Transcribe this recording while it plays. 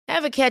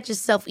Ever catch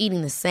yourself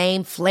eating the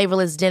same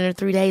flavorless dinner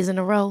 3 days in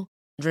a row?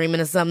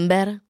 Dreaming of something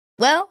better?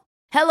 Well,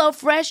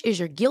 HelloFresh is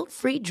your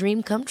guilt-free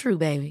dream come true,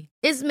 baby.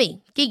 It's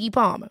me, Keke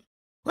Palmer.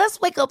 Let's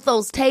wake up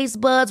those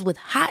taste buds with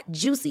hot,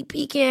 juicy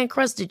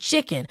pecan-crusted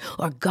chicken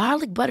or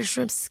garlic butter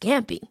shrimp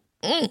scampi.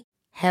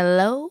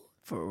 Hello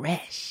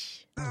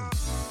Fresh.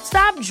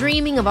 Stop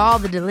dreaming of all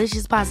the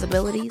delicious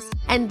possibilities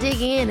and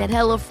dig in at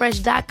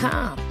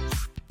HelloFresh.com.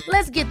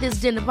 Let's get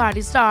this dinner party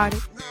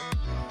started.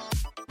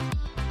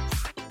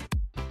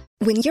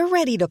 When you're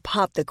ready to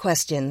pop the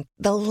question,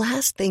 the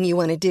last thing you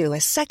want to do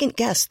is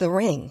second-guess the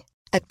ring.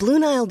 At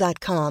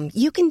BlueNile.com,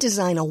 you can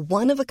design a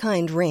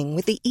one-of-a-kind ring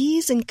with the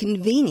ease and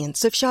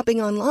convenience of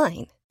shopping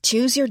online.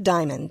 Choose your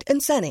diamond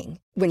and setting.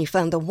 When you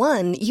find the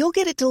one, you'll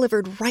get it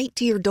delivered right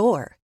to your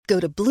door. Go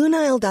to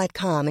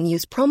BlueNile.com and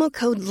use promo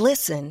code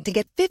LISTEN to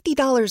get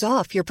 $50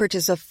 off your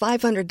purchase of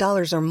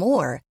 $500 or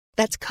more.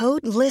 That's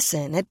code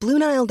LISTEN at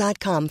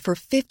BlueNile.com for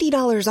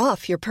 $50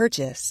 off your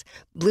purchase.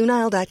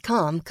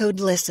 BlueNile.com, code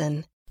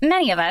LISTEN.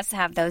 Many of us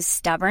have those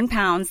stubborn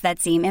pounds that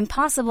seem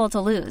impossible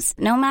to lose,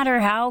 no matter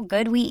how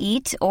good we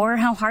eat or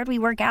how hard we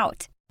work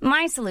out.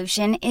 My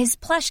solution is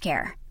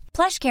PlushCare.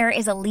 PlushCare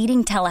is a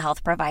leading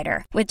telehealth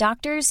provider with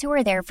doctors who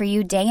are there for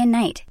you day and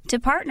night to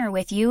partner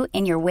with you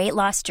in your weight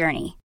loss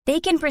journey. They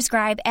can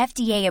prescribe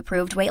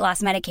FDA-approved weight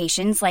loss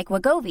medications like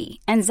Wegovy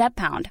and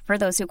Zepbound for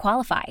those who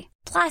qualify.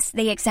 Plus,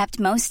 they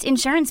accept most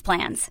insurance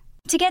plans.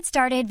 To get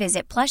started,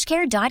 visit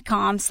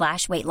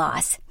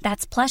plushcare.com/weightloss.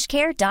 That's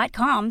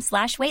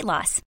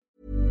plushcare.com/weightloss.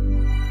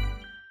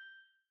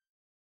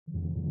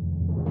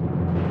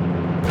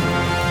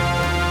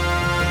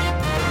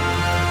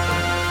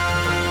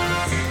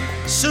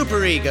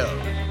 Superego,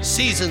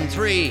 Season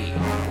 3.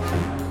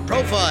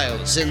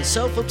 Profiles in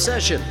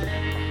Self-Obsession.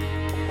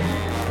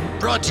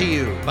 Brought to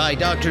you by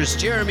Doctors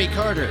Jeremy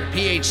Carter,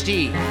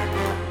 Ph.D.,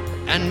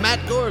 and Matt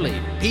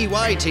Gorley,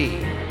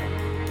 Ph.D.,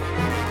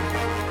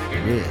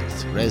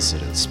 with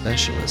resident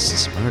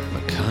specialists Mark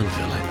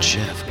McConville and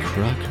Jeff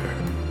Crocker.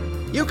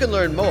 You can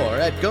learn more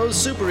at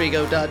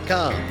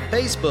GoSuperego.com,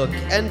 Facebook,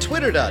 and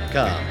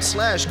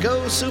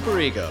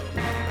Twitter.com/GoSuperego.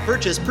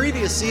 Purchase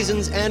previous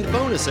seasons and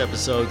bonus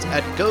episodes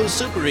at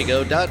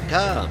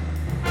GoSuperego.com.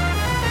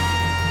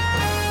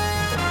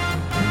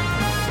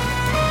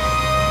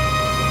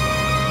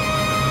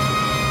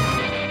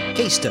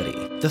 Case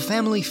study: The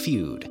Family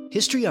Feud,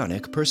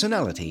 Histrionic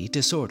Personality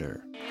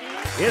Disorder.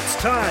 It's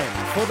time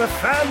for the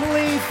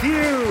Family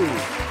Feud.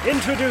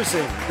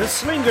 Introducing the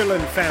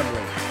Slingerland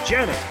family.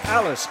 Janet,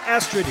 Alice,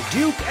 Astrid,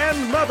 Duke,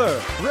 and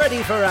Mother,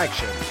 ready for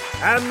action.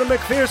 And the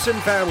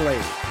McPherson family.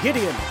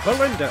 Gideon,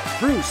 Belinda,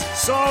 Bruce,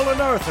 Saul,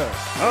 and Arthur.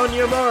 On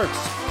your marks,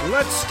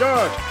 let's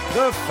start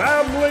the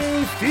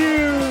Family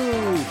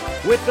Feud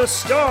with the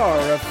star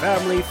of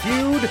Family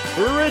Feud,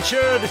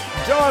 Richard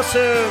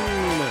Dawson.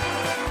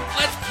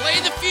 Let's play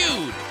the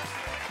feud.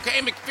 Okay,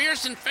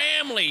 McPherson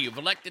family, you've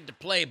elected to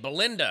play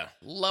Belinda.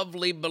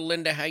 Lovely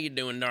Belinda, how you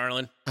doing,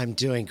 darling? I'm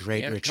doing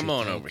great, Richard. Come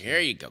on over. Here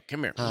you go.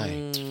 Come here. Hi.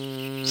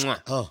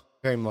 Mwah. Oh,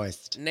 very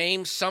moist.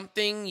 Name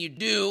something you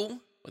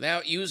do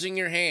without using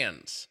your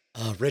hands.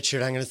 Oh,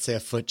 Richard, I'm going to say a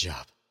foot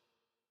job.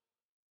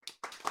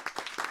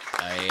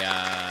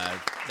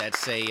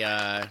 That's like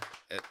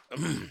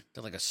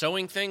a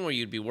sewing thing where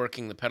you'd be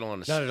working the pedal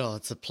on a... Not at all.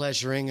 It's a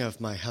pleasuring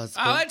of my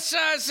husband. Let's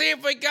see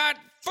if we got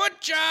foot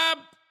job.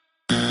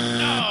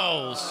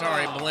 No,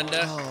 sorry,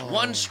 Belinda. Oh.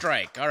 One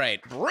strike. All right,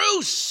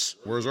 Bruce.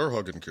 Where's our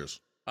hug and kiss?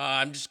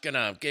 I'm just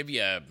gonna give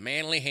you a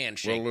manly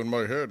handshake. Well, in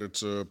my head,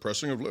 it's a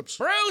pressing of lips.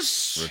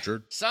 Bruce!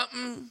 Richard?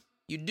 Something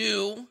you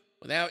do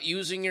without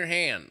using your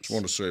hands. Just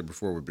want to say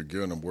before we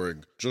begin, I'm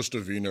wearing just a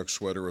V-neck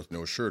sweater with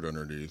no shirt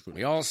underneath.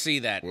 We all see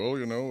that. Well,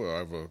 you know, I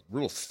have a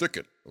real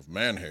thicket of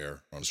man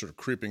hair. I'm sort of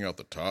creeping out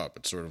the top.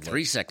 It's sort of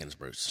 3 seconds,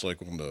 Bruce. It's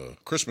like when the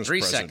Christmas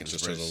 3 present seconds,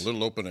 just Bruce. has a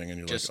little opening and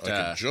you're Just, like,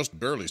 I can just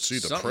barely see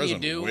the something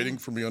present you do waiting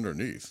for me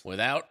underneath.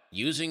 Without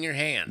using your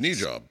hands. Knee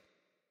job.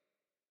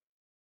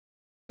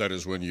 That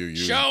is when you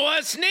use... Show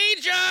us knee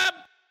job!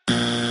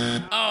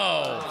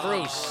 Oh,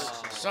 Bruce,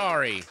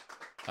 sorry.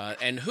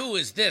 And who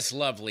is this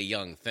lovely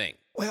young thing?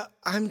 Well,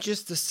 I'm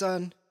just the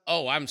son.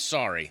 Oh, I'm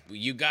sorry.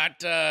 You got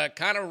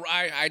kind of,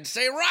 I'd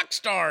say, rock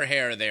star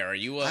hair there. Are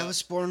you? I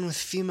was born with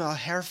female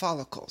hair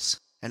follicles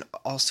and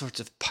all sorts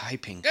of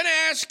piping. Gonna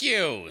ask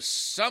you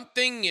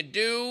something you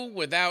do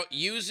without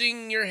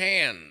using your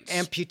hands.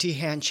 Amputee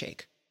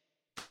handshake.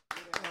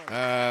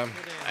 I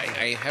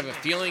have a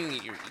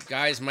feeling you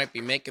guys might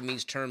be making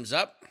these terms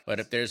up,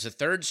 but if there's a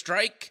third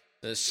strike,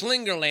 the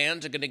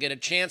Slingerlands are gonna get a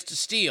chance to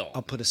steal.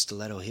 I'll put a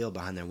stiletto heel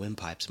behind their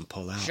windpipes and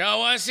pull out.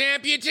 Show us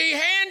amputee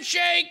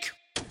handshake!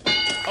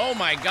 Oh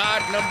my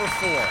God, number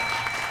 4.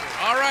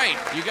 All right,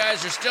 you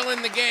guys are still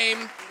in the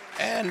game.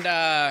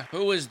 And,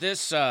 who is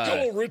this,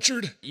 Hello,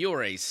 Richard.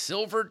 You're a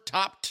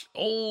silver-topped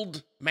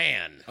old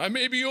man. I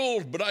may be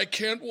old, but I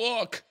can't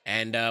walk.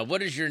 And,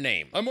 what is your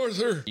name? I'm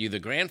Arthur. Are you the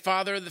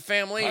grandfather of the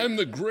family? I'm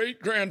the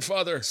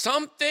great-grandfather.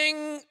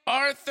 Something,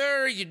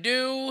 Arthur, you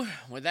do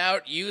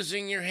without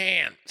using your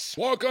hands.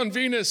 Walk on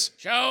Venus.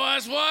 Show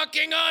us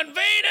walking on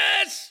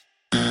Venus!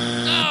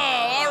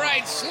 Oh, all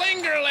right,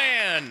 Slingerland.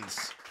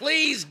 ones.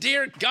 Please,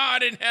 dear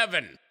God in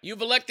heaven,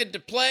 you've elected to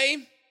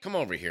play. Come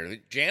over here,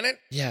 Janet.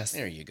 Yes.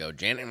 There you go,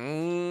 Janet.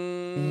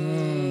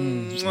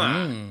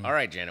 All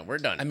right, Janet, we're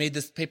done. I made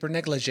this paper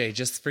negligee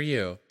just for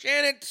you.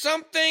 Janet,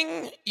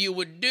 something you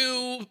would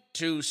do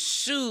to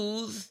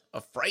soothe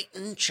a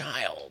frightened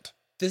child.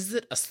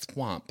 Visit a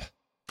swamp.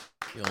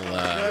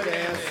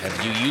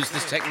 Have you used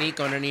this technique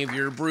on any of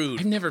your brood?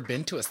 I've never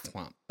been to a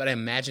swamp, but I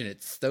imagine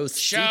it's so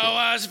Show soothing.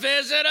 us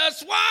visit a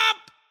swamp!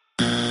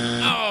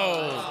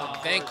 Oh,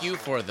 thank you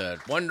for the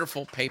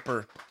wonderful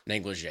paper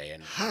negligee.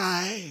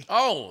 Hi.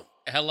 Oh,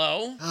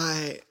 hello.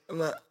 Hi.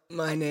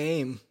 My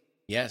name.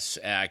 Yes,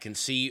 I can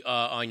see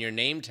on your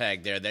name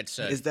tag there. That's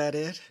Is that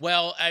it?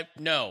 Well,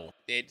 no.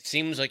 It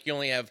seems like you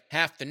only have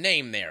half the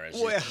name there.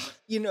 Well,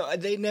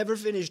 they never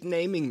finished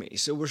naming me,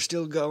 so we're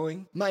still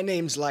going. My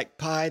name's like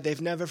pie.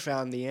 They've never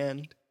found the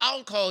end.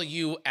 I'll call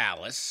you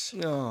Alice.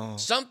 No.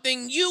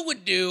 Something you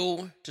would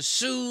do to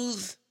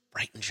soothe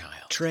frightened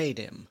child. Trade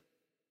him.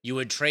 You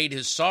would trade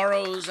his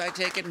sorrows, I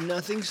take it?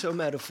 Nothing so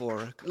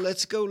metaphoric.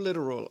 Let's go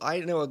literal.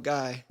 I know a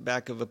guy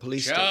back of a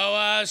police Show station.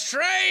 us,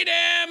 trade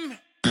him!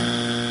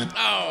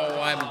 Oh,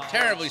 I'm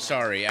terribly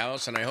sorry,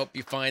 Alice, and I hope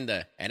you find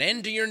an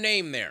end to your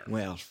name there.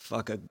 Well,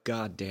 fuck a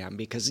goddamn,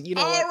 because you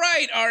know All what?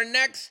 right, our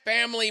next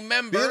family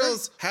member.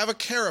 Beetles have a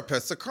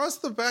carapace across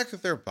the back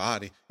of their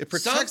body. It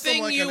protects them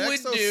like an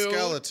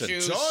exoskeleton.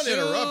 Don't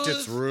interrupt,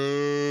 it's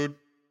rude.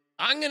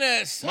 I'm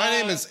gonna... My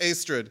name is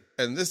Astrid,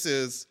 and this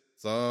is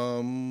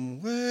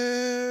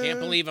Somewhere. Can't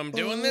believe I'm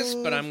doing this,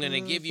 but I'm going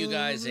to give you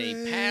guys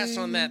a pass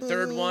on that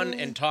third one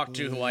and talk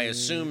to who I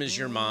assume is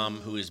your mom,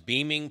 who is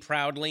beaming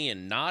proudly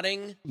and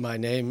nodding. My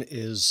name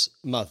is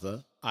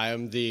Mother. I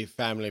am the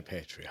family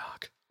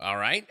patriarch. All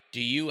right.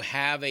 Do you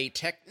have a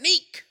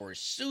technique for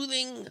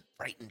soothing a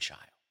frightened child?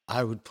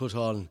 I would put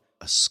on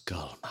a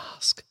skull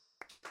mask.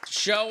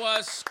 Show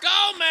us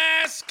skull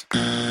mask!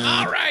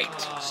 All right.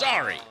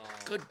 Sorry.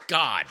 Good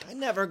God. I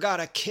never got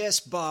a kiss,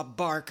 Bob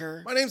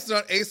Barker. My name's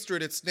not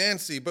Astrid, it's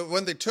Nancy, but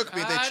when they took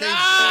me, they changed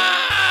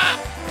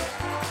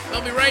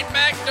We'll be right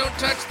back. Don't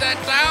touch that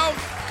dial.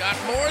 Got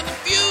more of the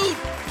feud.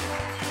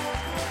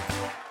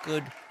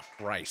 Good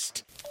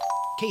Christ.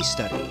 Case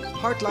study,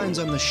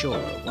 Heartlines on the Shore,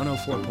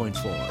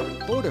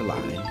 104.4.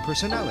 Borderline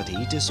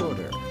personality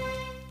disorder.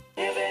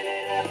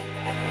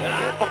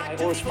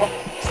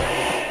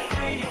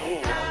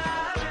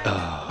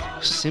 Oh,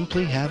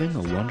 simply having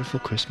a wonderful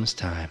Christmas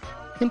time.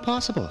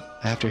 Impossible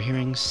after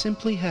hearing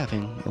Simply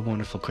Having a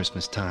Wonderful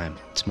Christmas Time.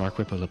 It's Mark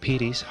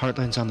Ripple-Lapidis,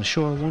 Heartlines on the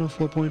Shore,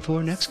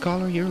 104.4. Next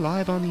caller, you're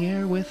live on the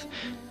air with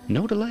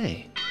no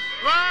delay.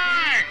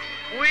 Mark!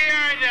 We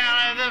are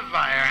down at the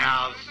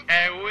firehouse,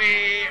 and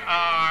we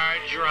are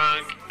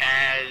drunk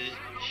as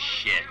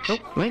shit. Oh,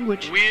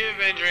 language. We have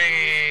been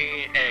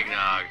drinking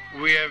eggnog.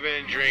 We have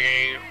been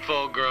drinking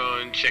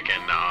full-grown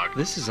chicken nog.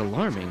 This is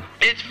alarming.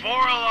 It's for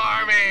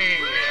alarming!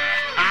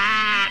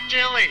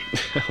 Chili!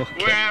 Okay.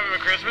 We're having a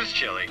Christmas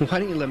chili. Why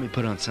don't you let me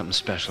put on something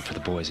special for the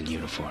boys in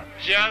uniform?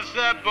 Just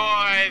the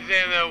boys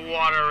in the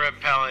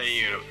water-repellent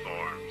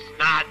uniforms.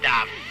 Not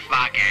the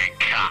fucking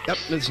cops. Yep,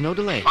 there's no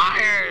delay.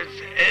 Fires,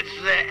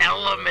 it's the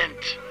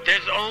element.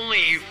 There's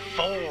only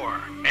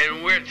 4,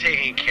 and we're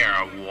taking care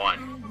of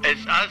 1.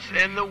 It's us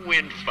and the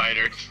wind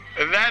fighters.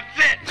 And that's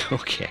it.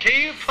 Okay.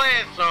 Can you play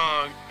a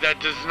song that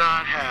does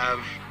not have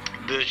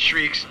the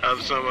shrieks of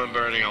someone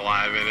burning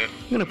alive in it?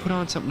 I'm going to put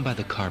on something by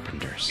the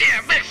Carpenters.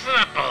 Yeah, mix it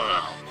up a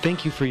little.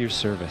 Thank you for your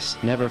service.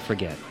 Never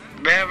forget.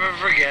 Never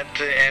forget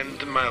to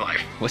end my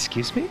life. Well,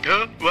 excuse me?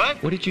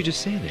 What? What did you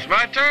just say there? It's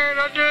my turn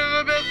under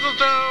the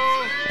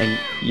mistletoe. And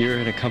you're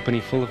in a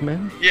company full of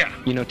men? Yeah.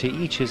 You know, to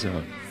each his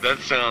own. That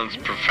sounds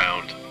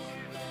profound.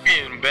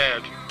 In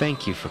bed.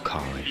 Thank you for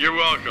calling. You're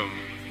welcome.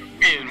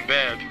 In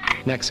bed.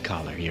 Next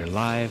caller, you're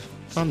live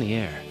on the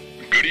air.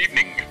 Good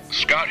evening.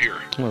 Scott here.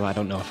 Well, I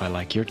don't know if I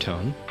like your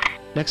tone.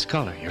 Next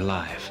caller, you're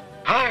live.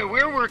 Hi,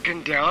 we're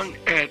working down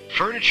at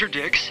Furniture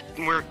Dick's,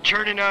 and we're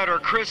churning out our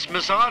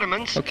Christmas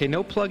ottomans. Okay,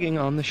 no plugging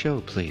on the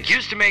show, please.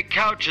 Used to make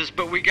couches,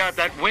 but we got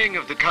that wing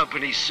of the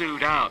company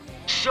sued out.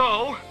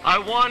 So, I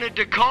wanted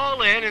to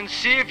call in and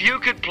see if you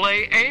could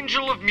play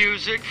Angel of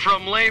Music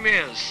from Les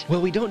Mis.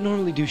 Well, we don't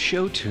normally do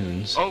show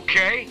tunes.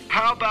 Okay,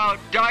 how about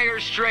Dire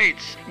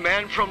Straits,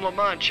 Man from La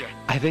Mancha?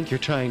 I think you're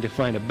trying to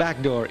find a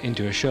backdoor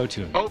into a show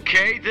tune.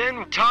 Okay,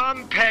 then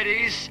Tom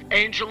Petty's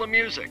Angel of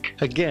Music.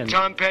 Again.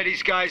 Tom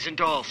Petty's Guys and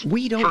Dolls.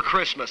 We don't... For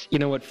Christmas. You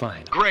know what,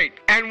 fine. Great.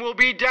 And we'll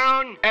be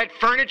down at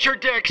Furniture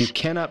Dick's. You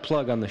cannot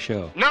plug on the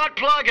show. Not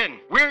plugging.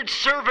 We're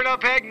serving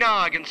up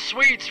eggnog and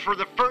sweets for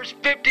the first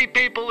 50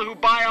 people who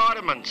buy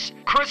ottomans.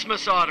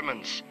 Christmas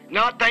ottomans.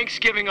 Not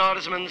Thanksgiving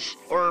ottomans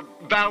or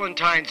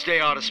Valentine's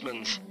Day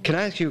ottomans. Can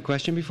I ask you a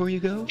question before you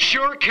go?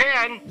 Sure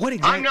can. What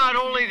exactly? I'm not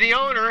only the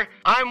owner,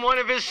 I'm one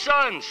of his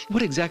sons.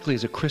 What exactly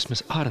is a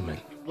Christmas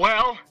ottoman?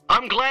 Well,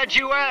 I'm glad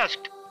you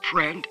asked,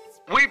 friend.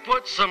 We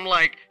put some,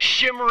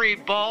 shimmery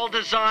ball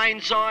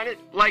designs on it,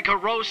 like a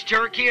roast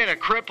turkey and a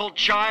crippled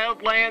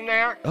child laying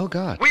there. Oh,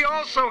 God. We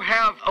also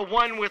have a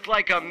one with,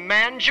 a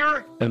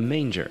manger. A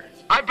manger.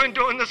 I've been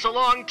doing this a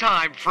long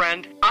time,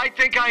 friend. I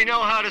think I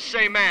know how to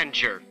say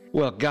manger.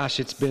 Well, gosh,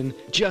 it's been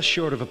just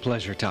short of a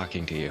pleasure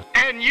talking to you.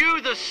 And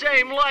you the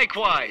same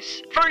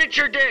likewise.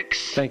 Furniture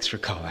Dicks. Thanks for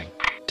calling.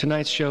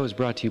 Tonight's show is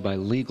brought to you by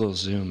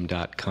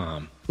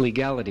LegalZoom.com.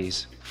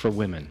 Legalities for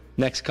women.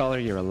 Next caller,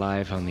 you're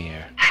alive on the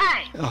air.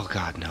 Hi. Oh,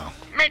 God, no.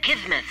 Merry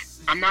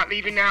Christmas. I'm not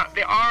leaving out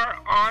the R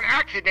on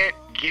accident.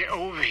 Get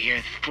over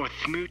here for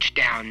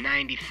Smoochdown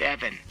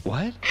 97.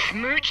 What?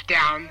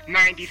 Smoochdown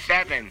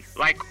 97.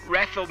 Like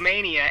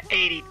WrestleMania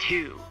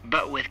 82,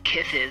 but with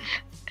kisses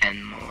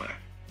and more.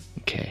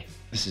 Okay,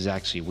 this is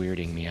actually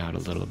weirding me out a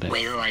little bit.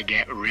 Wait till I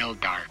get real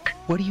dark.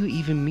 What do you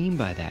even mean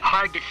by that?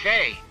 Hard to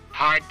say.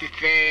 Hard to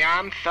say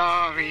I'm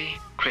sorry.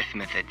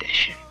 Christmas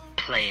edition.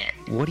 Play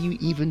it. What are you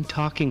even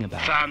talking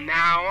about? From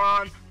now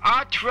on,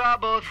 our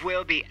troubles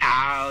will be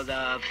out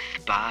of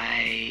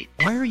spite.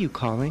 Why are you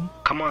calling?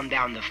 Come on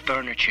down to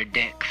Furniture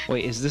Dicks.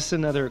 Wait, is this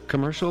another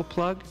commercial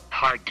plug?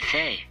 Hard to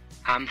say.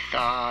 I'm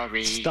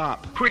sorry.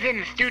 Stop. Who's in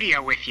the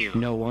studio with you?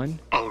 No one.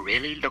 Oh,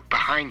 really? Look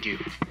behind you.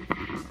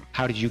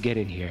 How did you get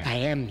in here? I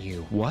am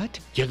you. What?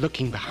 You're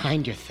looking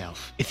behind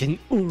yourself. It's an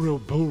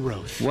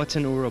Ouroboros. What's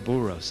an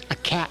Ouroboros? A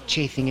cat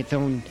chasing its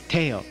own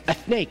tail. A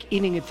snake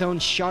eating its own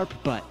sharp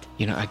butt.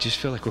 You know, I just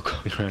feel like we're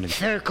going around in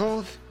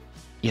circles.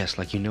 Yes,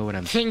 like you know what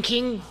I'm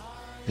thinking.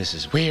 This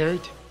is weird.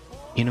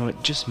 You know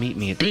what? Just meet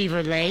me at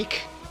Beaver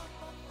Lake.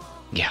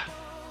 Yeah.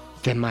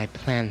 Then my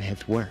plan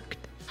has worked.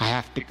 I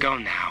have to go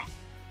now.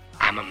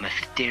 I'm a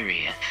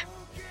mysterious.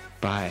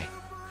 Bye.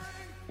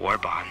 War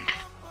bonds.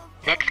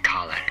 Next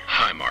caller.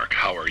 Hi, Mark.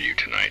 How are you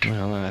tonight?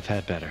 Well, I've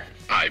had better.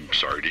 I'm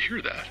sorry to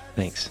hear that.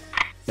 Thanks.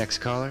 Next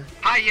caller.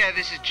 Hi, yeah,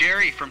 this is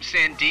Jerry from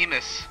San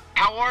Dimas.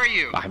 How are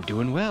you? I'm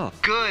doing well.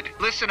 Good.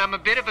 Listen, I'm a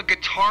bit of a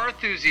guitar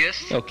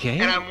enthusiast. Okay.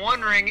 And I'm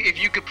wondering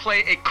if you could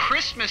play a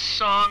Christmas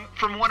song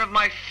from one of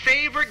my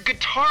favorite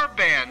guitar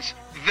bands,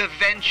 The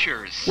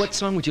Ventures. What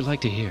song would you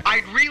like to hear?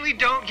 I really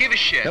don't give a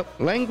shit. Nope.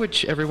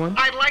 Language, everyone.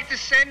 I'd like to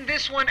send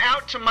this one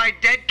out to my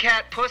dead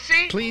cat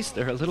pussy. Please,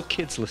 there are little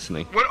kids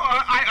listening. What,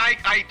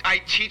 I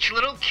teach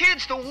little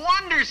kids the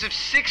wonders of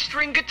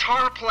six-string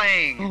guitar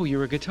playing. Oh,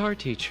 you're a guitar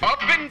teacher.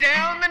 Up and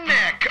down the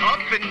neck, up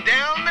and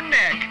down the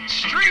neck.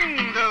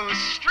 String those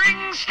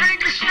stringers.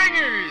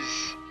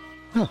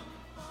 Oh,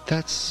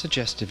 that's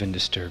suggestive and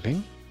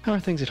disturbing. How are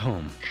things at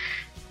home?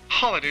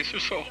 Holidays are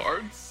so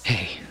hard.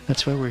 Hey,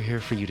 that's why we're here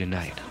for you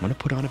tonight. I'm gonna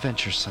put on a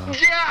Venture song.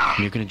 Yeah! And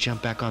you're gonna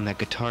jump back on that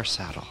guitar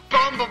saddle.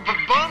 Bum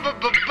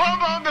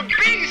on the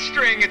B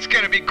string. It's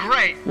gonna be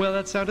great. Well,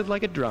 that sounded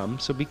like a drum,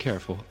 so be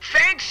careful.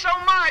 Thanks so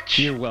much.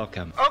 You're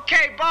welcome.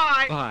 Okay,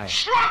 bye. Bye.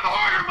 Slap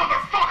harder,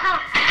 motherfucker!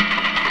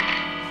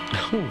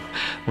 Oh,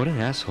 what an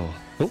asshole.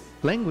 Oh,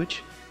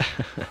 language.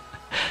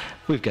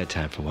 We've got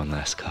time for one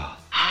last call.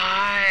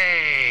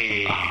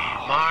 Hi.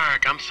 Oh.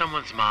 Mark, I'm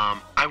someone's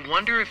mom. I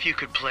wonder if you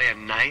could play a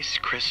nice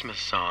Christmas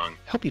song.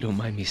 Hope you don't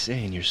mind me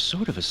saying you're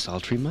sort of a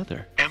sultry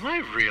mother. Am I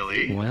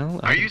really?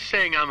 Well, Are you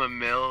saying I'm a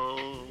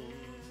mill...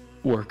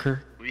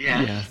 worker?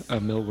 Yes. Yeah,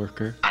 a mill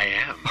worker. I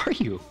am. Are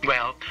you?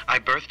 Well, I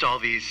birthed all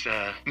these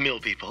mill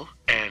people,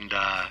 and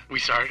we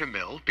started a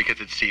mill because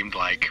it seemed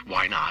like,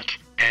 why not?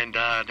 And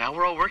now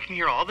we're all working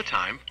here all the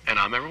time, and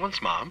I'm everyone's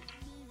mom.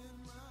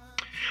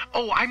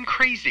 Oh, I'm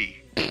crazy.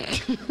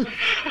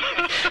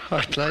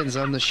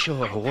 Heartlines on the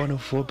Shore,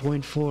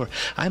 104.4.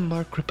 I'm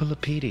Mark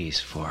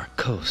Ripalapides for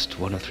Coast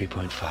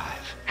 103.5.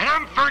 And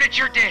I'm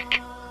Furniture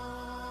Dick.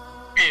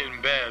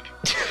 In bed.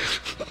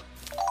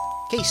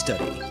 Case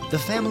study: The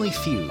Family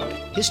Feud.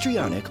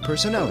 Histrionic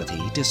personality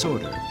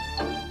disorder.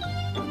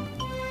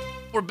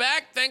 We're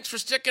back. Thanks for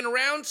sticking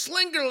around.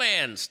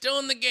 Slingerland, still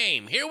in the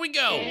game. Here we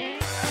go.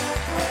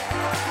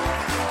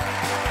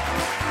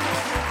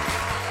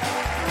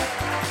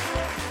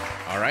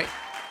 All right.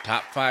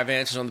 Top 5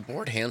 answers on the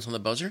board. Hands on the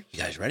buzzer. You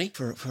guys ready?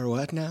 For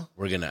what now?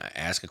 We're going to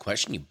ask a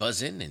question. You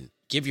buzz in and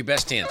give your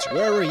best answer.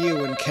 Where were you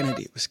when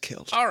Kennedy was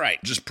killed? All right.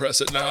 Just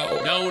press it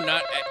now. No,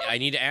 not. I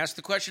need to ask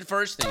the question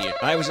first, then you.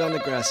 I was on the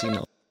grassy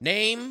knoll.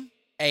 Name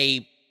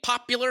a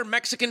popular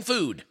Mexican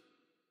food.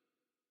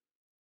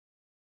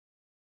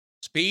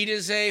 Speed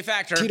is a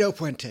factor. Tito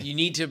Puente. You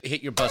need to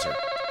hit your buzzer.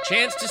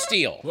 Chance to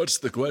steal. What's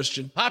the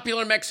question?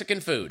 Popular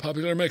Mexican food.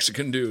 Popular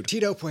Mexican dude.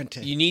 Tito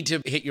Puente. You need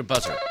to hit your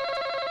buzzer.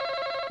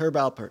 Herb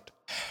Alpert.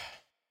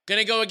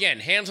 Gonna go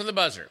again. Hands on the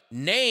buzzer.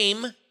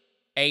 Name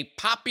a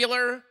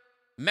popular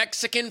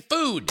Mexican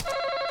food.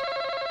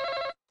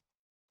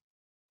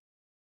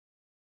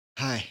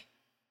 Hi.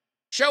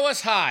 Show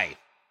us hi.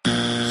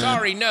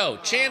 Sorry, no.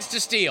 Chance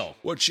to steal.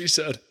 What she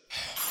said.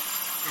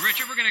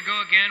 Richard, we're going to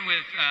go again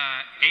with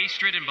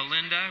Astrid and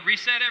Belinda.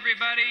 Reset,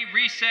 everybody.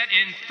 Reset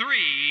in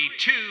 3,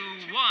 2,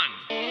 1.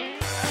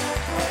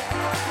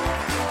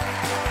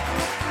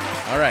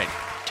 All right.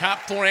 Top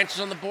 4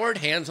 answers on the board.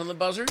 Hands on the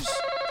buzzers.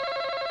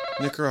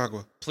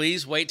 Nicaragua.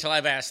 Please wait till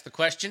I've asked the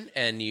question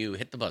and you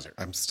hit the buzzer.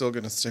 I'm still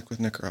going to stick with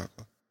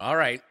Nicaragua. All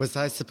right. Was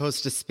I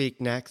supposed to speak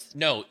next?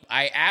 No,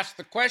 I asked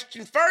the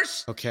question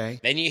first.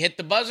 Okay. Then you hit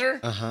the buzzer.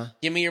 Uh-huh.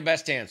 Give me your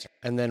best answer.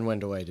 And then when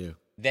do I do?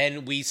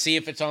 Then we see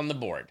if it's on the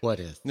board. What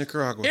is?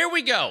 Nicaragua. Here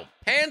we go.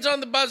 Hands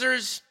on the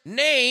buzzers.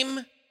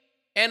 Name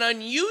an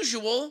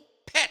unusual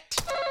pet.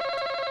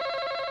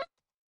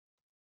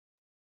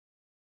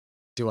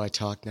 Do I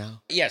talk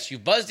now? Yes, you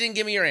buzzed in.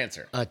 Give me your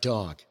answer. A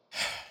dog.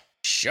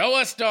 Show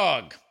us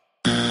dog.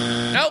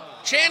 Nope.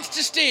 Chance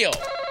to steal.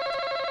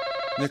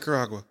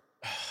 Nicaragua.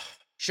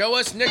 Show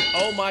us Nick.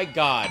 Oh my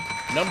God.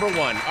 Number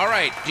one. All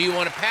right. Do you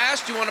want to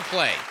pass? Do you want to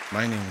play?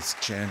 My name is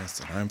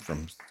Janice, and I'm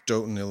from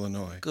Stoughton,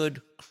 Illinois.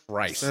 Good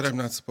Christ. Said I'm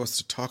not supposed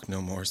to talk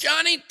no more.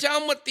 Johnny, tell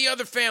them what the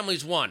other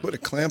families won. Put a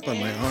clamp on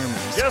my arm.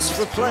 Just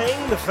for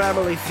playing the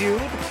Family Feud,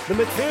 the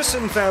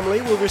McPherson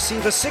family will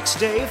receive a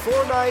 6-day,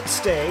 4-night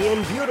stay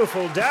in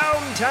beautiful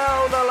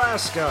downtown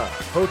Alaska.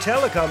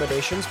 Hotel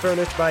accommodations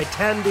furnished by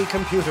Tandy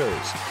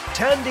Computers.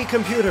 Tandy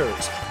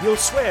Computers. You'll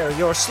swear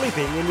you're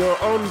sleeping in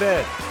your own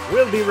bed.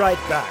 We'll be right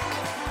back.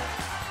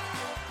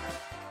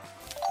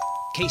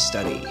 Case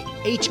study: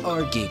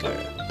 H.R.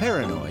 Giger,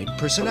 Paranoid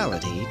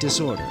Personality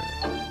Disorder.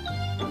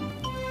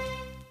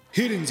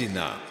 Hören Sie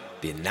nach,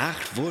 die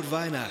Nacht vor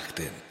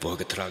Weihnachten,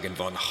 vorgetragen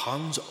von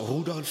Hans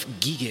Rudolf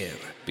Giger,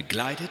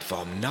 begleitet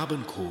vom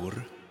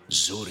Nabenchor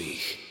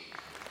Zurich.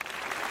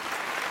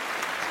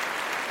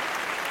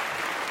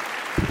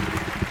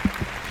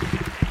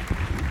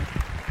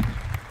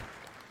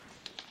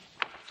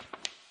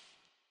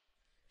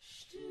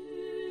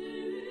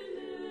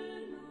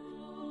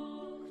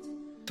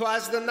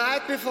 "'Twas the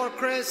night before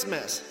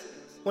Christmas,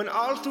 when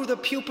all through the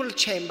pupil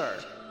chamber,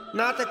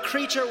 not a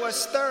creature was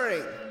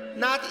stirring,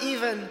 not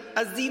even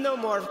a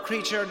xenomorph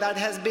creature that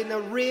has been a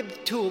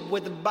ribbed tube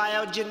with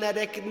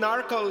biogenetic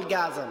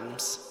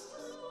narcogasms.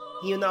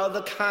 You know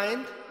the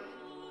kind?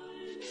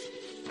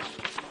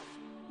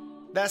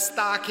 The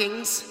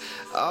stockings,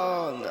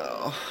 oh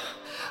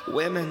no,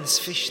 women's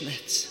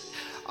fishnets,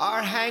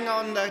 are hang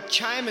on the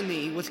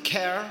chimney with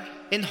care,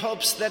 in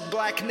hopes that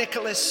Black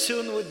Nicholas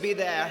soon would be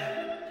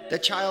there. The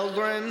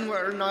children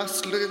were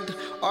nestled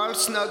all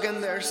snug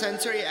in their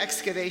sensory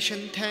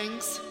excavation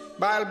tanks,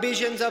 while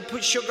visions of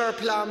sugar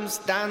plums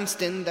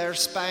danced in their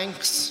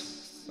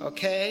spanks.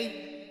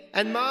 Okay?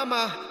 And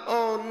Mama,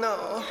 oh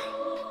no,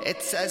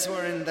 it says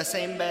we're in the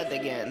same bed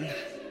again,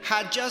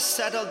 had just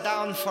settled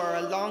down for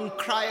a long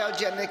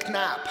cryogenic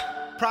nap.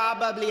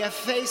 Probably a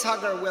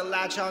facehugger will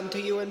latch onto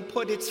you and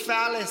put its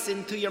phallus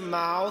into your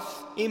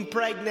mouth,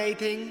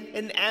 impregnating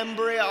an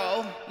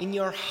embryo in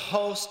your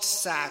host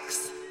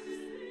sacs.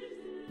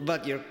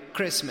 But your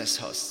Christmas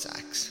host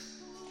sacs.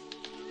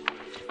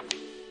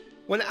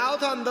 When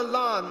out on the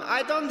lawn,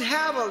 I don't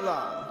have a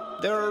lawn,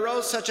 there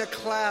arose such a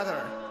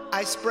clatter.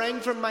 I sprang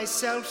from my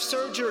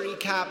self-surgery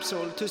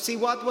capsule to see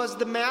what was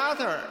the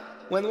matter.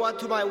 When what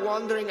to my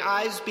wandering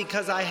eyes,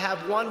 because I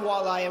have one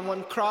walleye and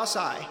one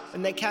cross-eye,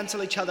 and they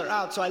cancel each other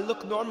out, so I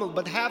look normal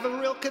but have a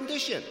real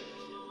condition.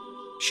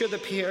 Should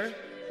appear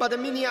but a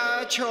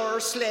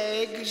miniature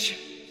sledge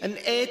and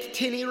 8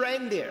 tinny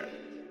reindeer.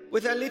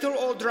 With a little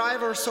old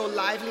driver so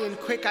lively and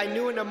quick, I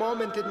knew in a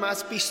moment it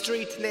must be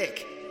Street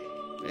Nick.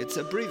 It's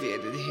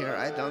abbreviated here,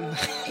 I don't...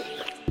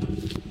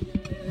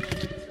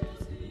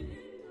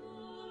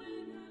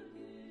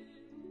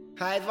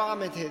 I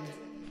vomited.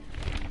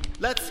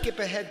 Let's skip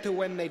ahead to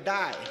when they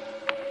die.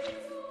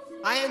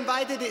 I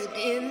invited him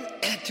in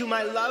to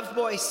my love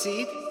boy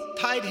seat,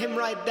 tied him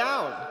right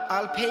down,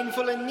 all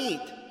painful and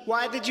neat.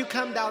 Why did you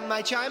come down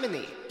my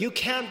chimney? You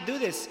can't do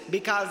this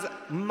because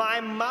my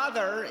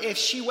mother, if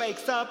she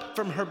wakes up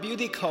from her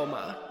beauty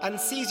coma and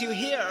sees you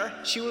here,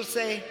 she will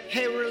say,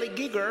 "Hey, really,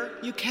 Giger,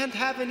 you can't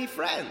have any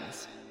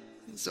friends."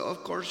 So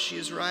of course she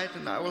is right,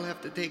 and I will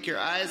have to take your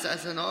eyes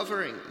as an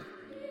offering.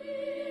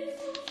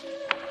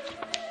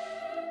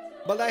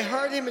 But I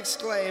heard him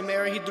exclaim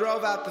ere he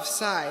drove out of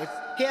sight,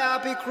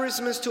 "Happy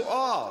Christmas to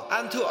all,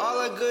 and to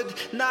all a good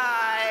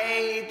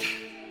night."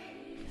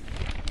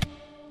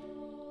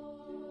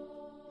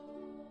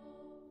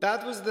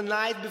 That was The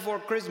Night Before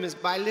Christmas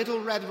by Little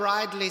Red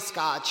Ridley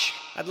Scotch.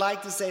 I'd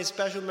like to say a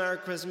special Merry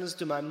Christmas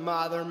to my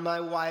mother,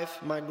 my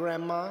wife, my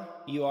grandma.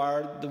 You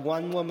are the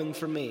one woman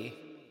for me.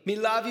 Me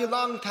love you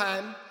long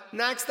time.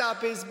 Next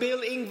up is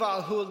Bill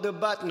Engvall, who'll do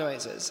butt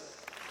noises.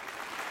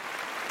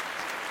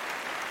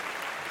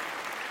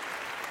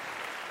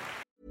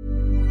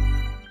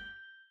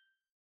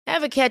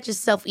 Ever catch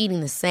yourself eating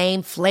the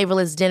same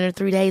flavorless dinner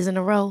 3 days in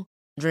a row?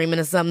 Dreaming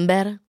of something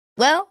better?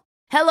 Well,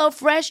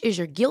 HelloFresh is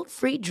your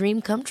guilt-free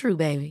dream come true,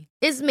 baby.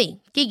 It's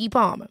me, Keke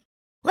Palmer.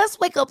 Let's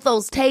wake up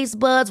those taste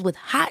buds with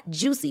hot,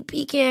 juicy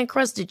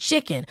pecan-crusted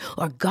chicken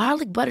or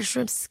garlic butter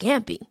shrimp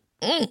scampi.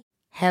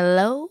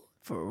 Hello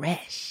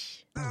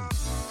Fresh.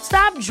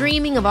 Stop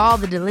dreaming of all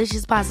the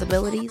delicious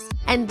possibilities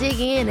and dig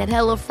in at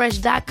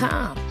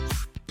HelloFresh.com.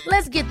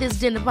 Let's get this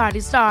dinner party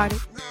started.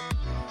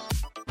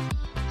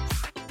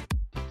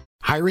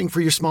 Hiring for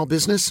your small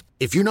business?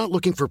 If you're not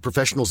looking for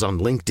professionals on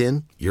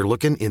LinkedIn, you're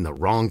looking in the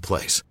wrong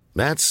place.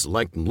 That's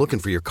like looking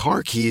for your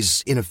car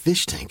keys in a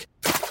fish tank.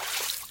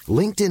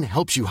 LinkedIn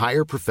helps you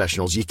hire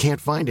professionals you can't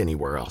find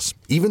anywhere else,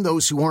 even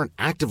those who aren't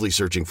actively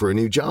searching for a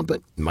new job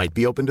but might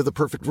be open to the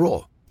perfect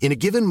role. In a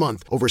given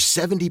month, over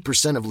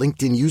 70% of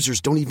LinkedIn users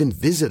don't even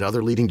visit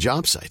other leading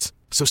job sites.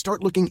 So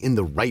start looking in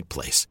the right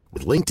place.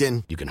 With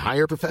LinkedIn, you can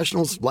hire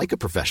professionals like a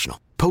professional.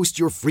 Post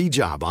your free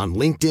job on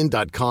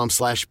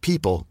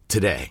linkedin.com/people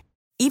today.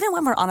 Even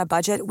when we're on a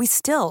budget, we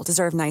still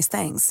deserve nice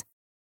things.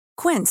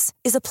 Quince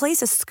is a place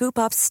to scoop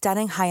up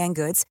stunning high-end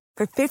goods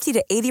for 50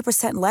 to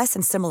 80% less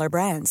than similar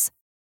brands.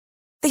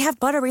 They have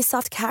buttery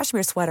soft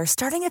cashmere sweaters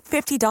starting at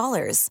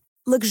 $50,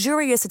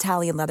 luxurious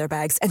Italian leather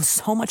bags, and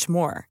so much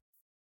more.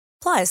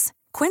 Plus,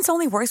 Quince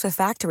only works with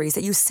factories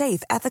that use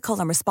safe, ethical,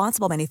 and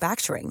responsible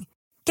manufacturing.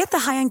 Get the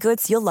high-end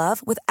goods you'll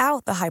love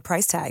without the high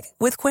price tag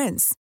with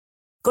Quince.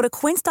 Go to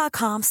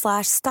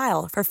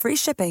quince.com/style for free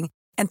shipping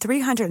and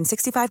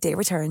 365-day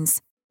returns.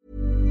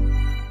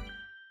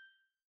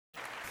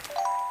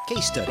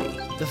 Case study: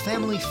 The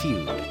Family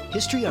Feud,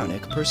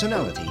 Histrionic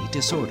Personality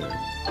Disorder.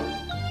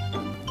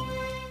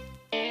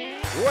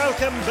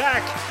 Welcome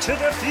back to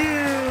the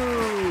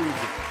feud.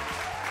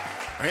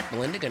 All right,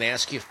 Belinda, going to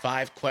ask you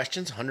 5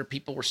 questions. 100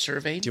 people were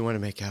surveyed. Do you want to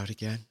make out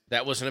again?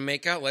 That wasn't a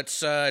makeout. Let's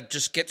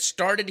just get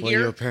started Well, here.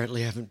 you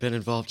apparently haven't been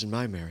involved in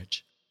my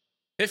marriage.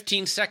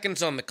 15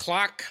 seconds on the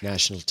clock.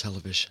 National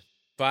television.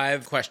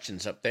 5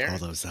 questions up there. All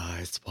those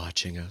eyes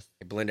watching us.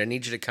 Hey, Belinda, I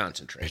need you to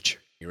concentrate.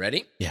 Richard. You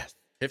ready? Yes.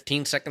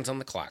 15 seconds on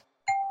the clock.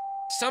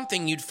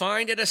 Something you'd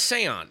find at a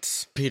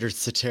seance. Peter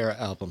Cetera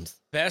albums.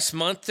 Best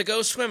month to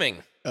go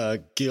swimming.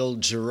 Gil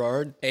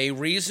Gerard. A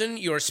reason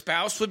your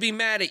spouse would be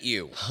mad at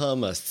you.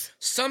 Hummus.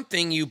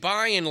 Something you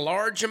buy in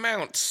large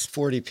amounts.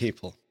 40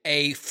 people.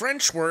 A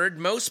French word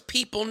most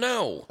people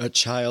know. A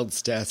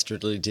child's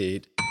dastardly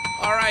deed.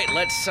 All right,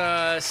 let's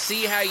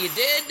see how you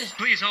did.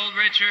 Please hold,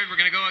 Richard. We're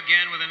going to go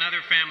again with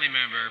another family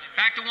member.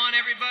 Back to 1,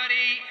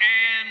 everybody,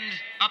 and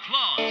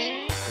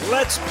applause.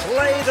 Let's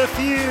play the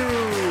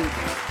feud.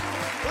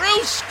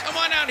 Bruce, come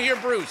on out here,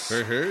 Bruce.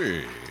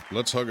 Hey,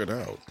 let's hug it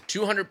out.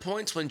 200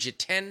 points wins you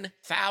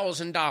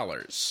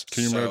 $10,000.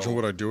 Can you imagine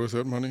what I'd do with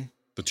that money?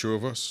 The 2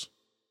 of us?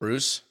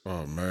 Bruce?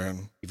 Oh,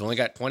 man. You've only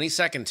got 20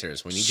 seconds here,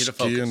 so we need you to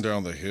focus. Skiing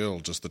down the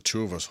hill, just the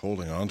 2 of us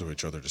holding on to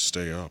each other to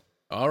stay up.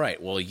 All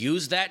right, well,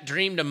 use that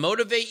dream to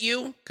motivate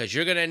you, because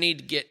you're going to need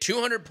to get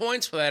 200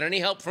 points without any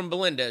help from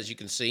Belinda, as you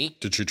can see.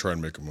 Did she try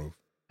and make a move?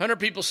 100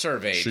 people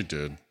surveyed. She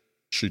did.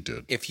 She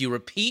did. If you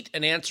repeat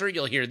an answer,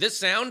 you'll hear this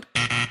sound.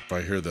 If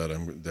I hear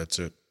that, that's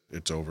it.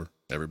 It's over.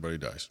 Everybody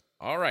dies.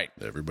 All right.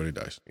 Everybody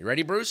dies. You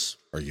ready, Bruce?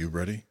 Are you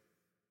ready?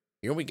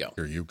 Here we go.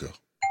 Here you go.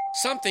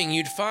 Something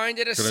you'd find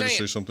at a Can I just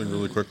say something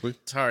really quickly?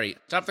 Sorry.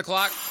 Stop the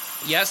clock.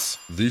 Yes?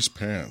 These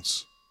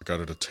pants, I got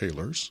it at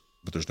Taylor's,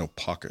 but there's no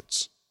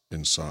pockets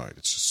inside.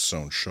 It's just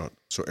sewn shut.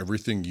 So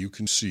everything you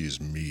can see is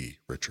me,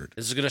 Richard.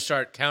 This is going to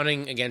start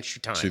counting against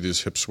your time. See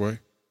these hips sway?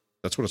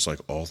 That's what it's like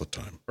all the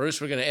time.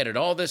 Bruce, we're going to edit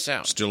all this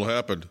out. Still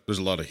happened. There's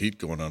a lot of heat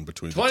going on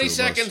between the 2 of us. 20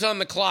 seconds on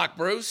the clock,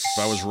 Bruce.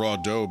 If I was raw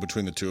dough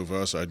between the 2 of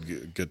us,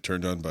 I'd get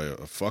turned on by a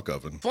fuck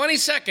oven. 20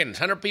 seconds.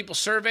 100 people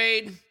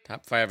surveyed.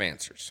 Top 5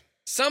 answers.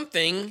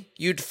 Something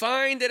you'd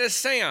find at a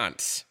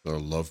seance. A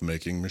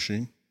love-making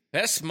machine.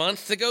 Best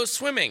month to go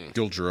swimming.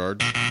 Gil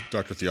Gerard.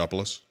 Dr.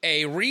 Theopolis.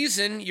 A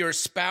reason your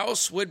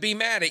spouse would be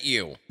mad at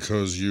you.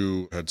 Because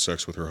you had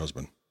sex with her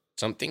husband.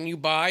 Something you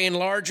buy in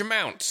large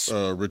amounts.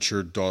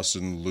 Richard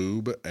Dawson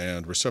lube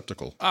and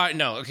receptacle.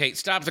 No, okay,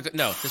 stop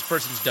no, this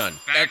person's done.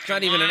 That's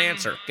not even an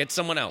answer. Get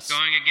someone else.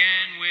 Going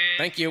again with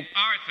Thank you.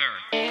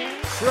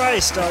 Arthur.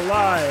 Christ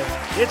alive,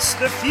 it's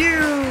the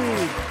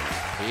feud.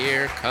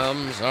 Here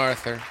comes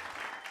Arthur.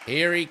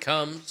 Here he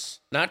comes.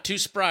 Not too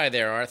spry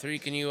there, Arthur.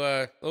 Can you,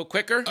 a little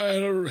quicker? I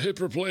had a hip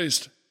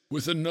replaced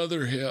with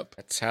another hip.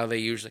 That's how they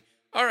usually...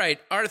 All right,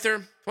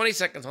 Arthur, 20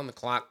 seconds on the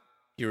clock.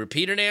 You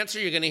repeat an answer,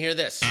 you're going to hear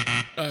this.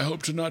 I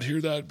hope to not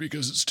hear that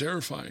because it's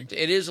terrifying.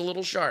 It is a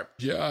little sharp.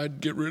 Yeah, I'd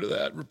get rid of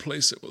that,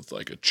 replace it with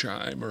like a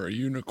chime or a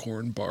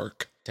unicorn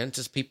bark.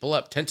 Tenses people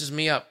up, tenses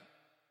me up.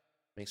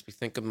 Makes me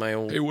think of my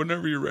old... Hey,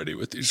 whenever you're ready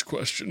with these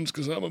questions,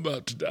 because I'm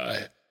about to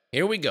die.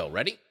 Here we go,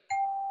 ready?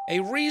 A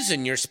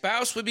reason your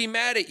spouse would be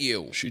mad at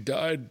you. She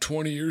died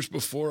 20 years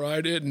before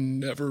I did and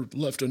never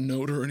left a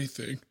note or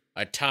anything.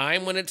 A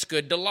time when it's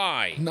good to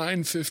lie.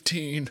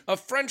 9:15. A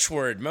French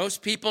word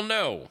most people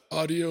know.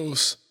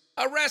 Adios.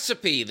 A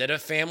recipe that a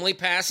family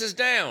passes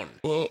down.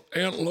 Well,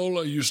 Aunt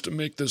Lola used to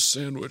make this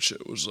sandwich.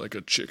 It was like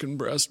a chicken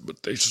breast,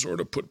 but they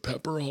sort of put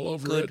pepper all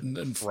over it and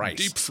then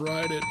deep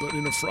fried it, but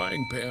in a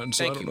frying pan.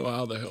 So I don't know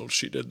how the hell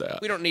she did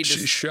that. We don't need to...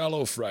 She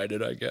shallow fried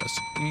it, I guess.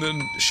 And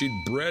then she'd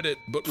bread it,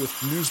 but with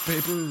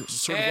newspaper,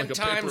 sort of like a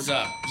paper. Time's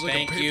up. It was like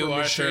Thank a paper you,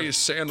 mache Arthur.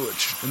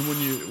 sandwich. And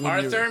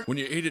when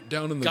you ate it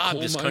down in the God,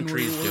 coal this mine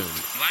country where is you doomed.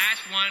 worked.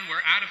 Last one,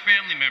 we're out of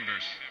family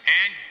members.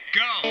 And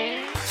go.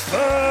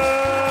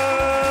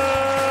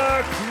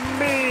 Fuck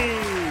me.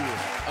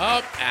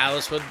 Oh,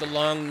 Alice with the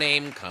long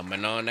name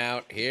coming on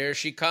out. Here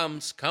she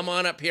comes. Come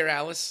on up here,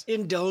 Alice.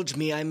 Indulge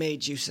me, I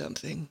made you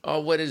something. Oh,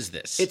 what is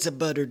this? It's a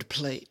buttered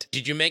plate.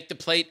 Did you make the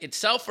plate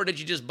itself, or did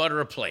you just butter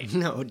a plate?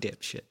 No,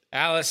 dipshit.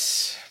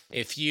 Alice,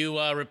 if you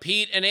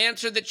repeat an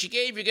answer that she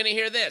gave, you're going to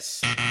hear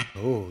this.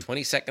 Oh.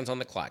 20 seconds on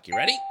the clock. You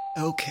ready?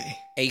 Okay.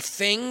 A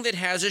thing that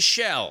has a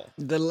shell.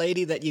 The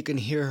lady that you can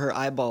hear her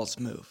eyeballs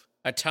move.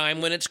 A time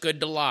when it's good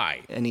to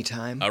lie.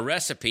 Anytime. A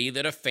recipe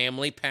that a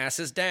family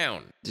passes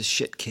down. The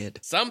shit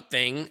kid.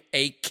 Something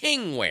a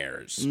king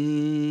wears.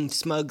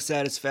 Smug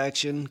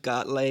satisfaction.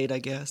 Got laid, I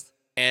guess.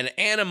 an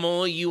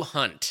animal you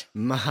hunt.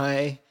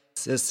 My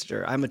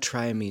sister. I'm a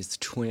Triamese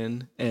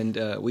twin, and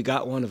we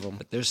got one of them,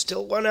 but there's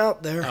still one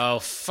out there. Oh,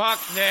 fuck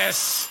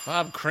this.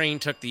 Bob Crane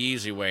took the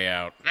easy way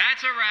out.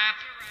 That's a wrap.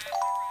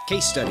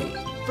 Case study,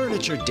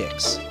 Furniture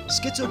Dicks,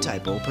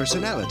 schizotypal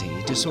personality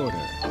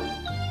disorder.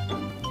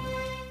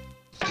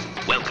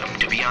 Welcome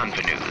to Beyond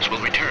the News.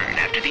 We'll return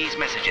after these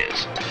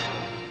messages.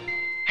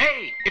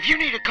 Hey, if you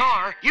need a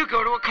car, you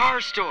go to a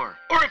car store.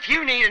 Or if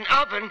you need an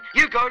oven,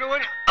 you go to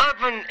an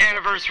oven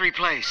anniversary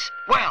place.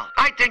 Well,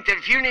 I think that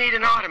if you need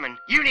an ottoman,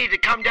 you need to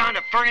come down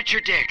to Furniture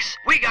Dicks.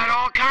 We got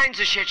all kinds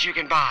of shit you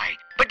can buy.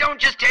 But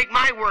don't just take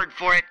my word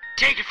for it.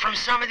 Take it from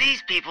some of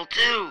these people,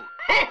 too.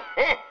 Ho,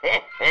 ho, ho,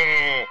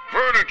 ho!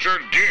 Furniture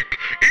Dick.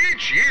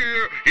 Each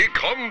year, he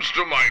comes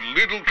to my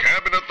little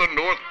cabin at the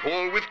North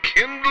Pole with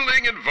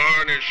kindling and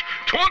varnish.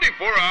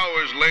 24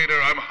 hours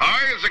later, I'm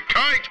high as a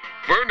kite.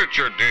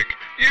 Furniture Dick,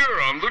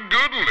 you're on the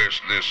good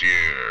list this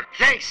year.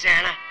 Thanks,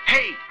 Santa.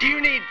 Hey, do you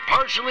need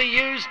partially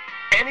used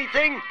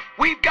anything?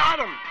 We've got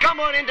them. Come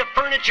on into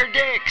Furniture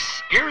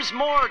Dicks. Here's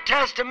more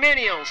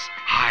testimonials.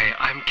 Hi,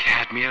 I'm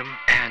Cadmium,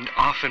 and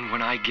often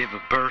when I give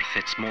a birth,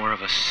 it's more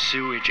of a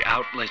sewage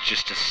outlet,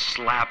 just a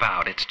slap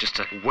out. It's just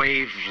a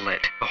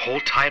wavelet, a whole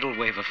tidal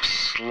wave of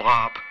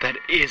slop that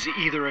is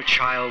either a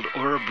child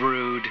or a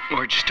brood,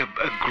 or just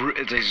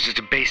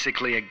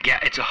basically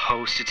it's a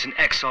host. It's an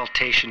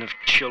exaltation of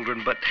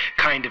children, but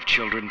kind of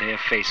children. They have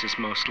faces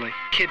mostly.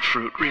 Kid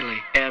fruit,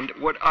 really. And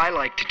what I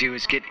like to do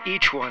is get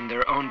each one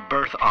their own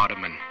birth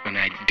ottoman, and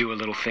I do a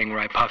little thing where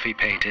I puffy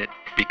paint it,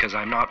 because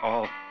I'm not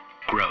all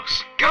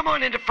gross. Come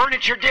on into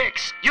Furniture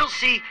Dicks. You'll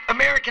see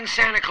American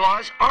Santa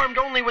Claus armed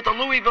only with a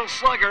Louisville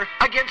Slugger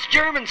against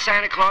German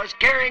Santa Claus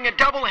carrying a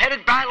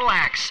double-headed battle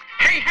axe.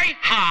 Hey, hey,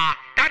 ha!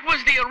 That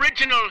was the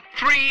original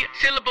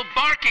 3-syllable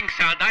barking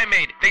sound I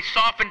made. They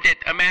softened it,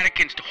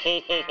 Americans, to ho,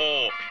 ho,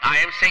 ho. I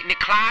am St.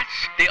 Nicholas,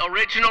 the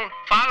original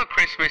Father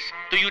Christmas.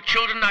 Do you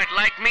children not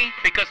like me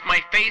because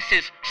my face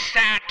is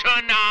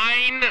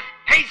saturnine?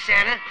 Hey,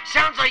 Santa,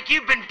 sounds like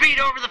you've been beat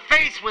over the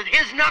face with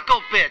his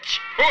knuckle pitch.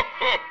 Ho,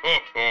 ho, ho,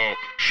 ho.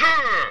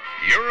 Sure,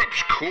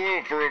 Europe's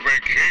cool for a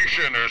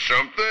vacation or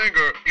something,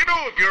 or, you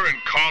know, if you're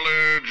in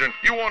college and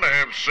you want to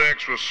have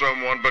sex with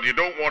someone but you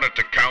don't want it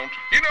to count.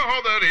 You know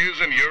how that is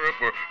in Europe,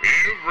 where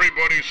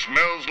everybody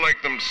smells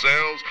like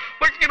themselves?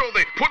 Like, you know,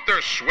 they put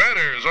their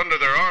sweaters under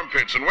their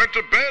armpits and went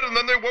to bed, and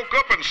then they woke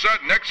up and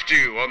sat next to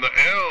you on the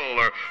L,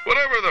 or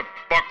whatever the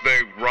fuck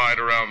they ride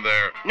around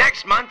there.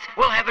 Next month,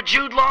 we'll have a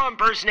Jude Law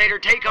impersonator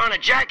take on a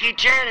Jackie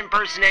Chan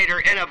impersonator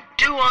in a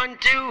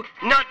 2-on-2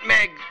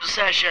 nutmeg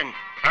session.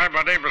 Hi,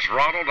 my name is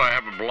Ronald. I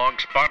have a blog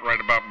spot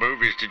right about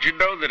movies. Did you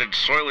know that in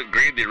Soylent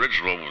Green, the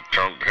original with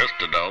Charlton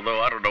Heston,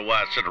 although I don't know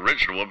why I said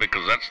original one,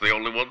 because that's the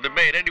only one they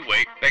made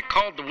anyway, they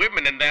called the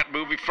women in that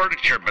movie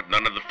furniture, but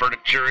none of the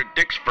furniture in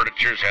Dick's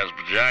Furnitures has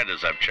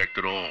vaginas. I've checked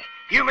it all.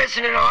 You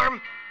missing an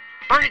arm?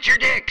 Furniture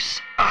Dicks.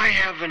 I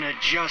have an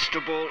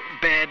adjustable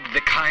bed,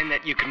 the kind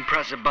that you can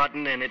press a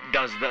button and it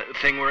does the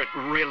thing where it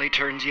really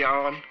turns you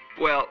on.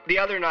 Well, the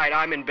other night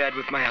I'm in bed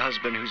with my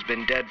husband who's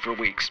been dead for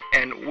weeks,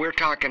 and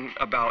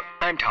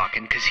I'm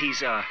talking because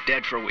he's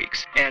dead for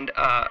weeks, and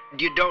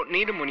you don't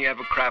need him when you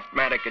have a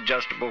Craftmatic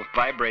adjustable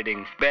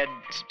vibrating bed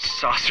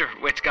saucer.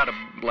 It's got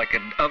like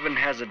an oven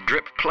has a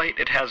drip plate,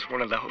 it has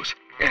one of those.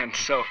 And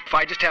so if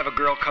I just have a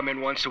girl come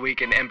in once a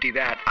week and empty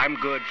that, I'm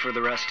good for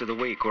the rest of the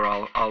week, or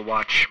I'll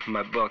watch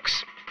my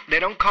books. They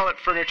don't call it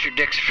Furniture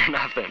Dicks for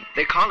nothing.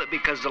 They call it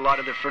because a lot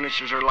of their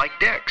furnitures are like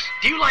dicks.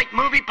 Do you like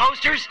movie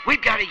posters?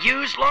 We've got a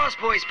used Lost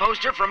Boys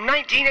poster from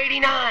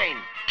 1989.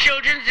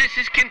 Children, this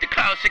is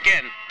Kinderklaus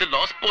again. The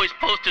Lost Boys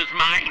poster's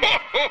mine. Ho,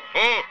 ho,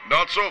 ho!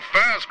 Not so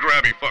fast,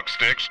 grabby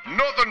fucksticks.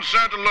 Nothing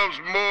Santa loves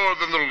more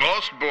than the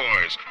Lost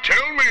Boys.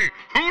 Tell me,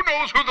 who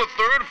knows who the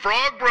third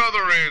frog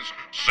brother is?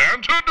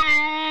 Santa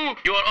do!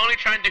 You are only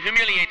trying to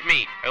humiliate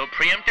me. I will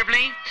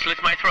preemptively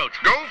slit my throat.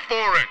 Go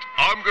for it.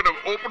 I'm gonna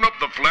open up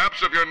the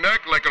flaps of your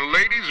neck like a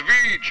lady's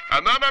veg,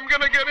 and then I'm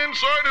gonna get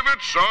inside of it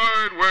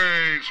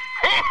sideways.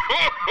 Ho,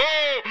 ho,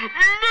 ho!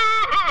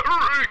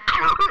 Merry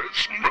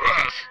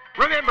Christmas!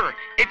 Remember,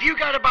 if you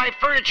gotta buy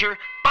furniture,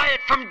 buy it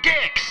from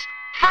Dick's.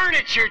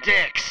 Furniture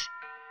Dicks.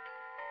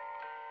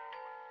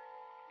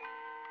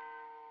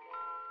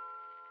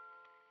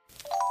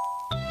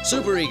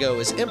 Super Ego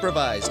is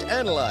improvised,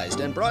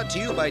 analyzed, and brought to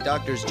you by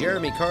Doctors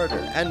Jeremy Carter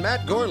and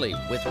Matt Gorley,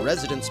 with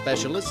resident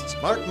specialists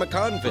Mark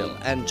McConville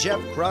and Jeff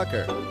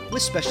Crocker.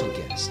 With special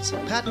guests,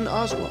 Patton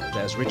Oswalt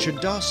as Richard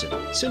Dawson,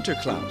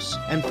 Sinterklaas,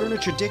 and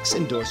Furniture Dicks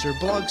endorser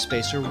blog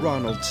spacer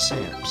Ronald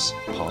Samps.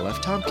 Paul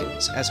F.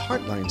 Tompkins as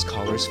Heartlines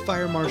callers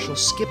Fire Marshal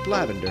Skip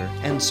Lavender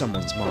and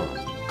Someone's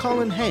Mom.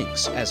 Colin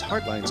Hanks as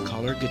Heartlines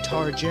caller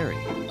Guitar Jerry.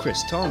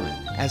 Chris Tallman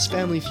as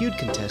Family Feud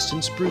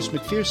contestants Bruce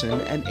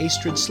McPherson and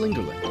Astrid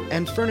Slingerland.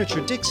 And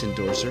Furniture Dicks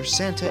endorser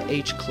Santa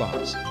H.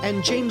 Claus.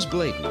 And James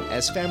Bladen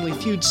as Family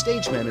Feud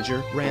stage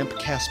manager Ramp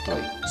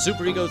Caspley.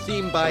 Super Ego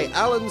theme by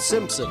Alan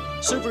Simpson.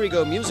 Super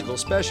Ego musical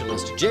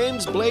specialist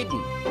James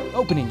Bladen.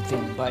 Opening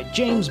theme by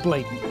James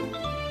Bladen.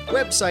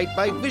 Website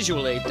by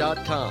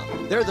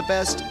visualaid.com. They're the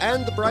best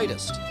and the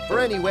brightest. For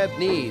any web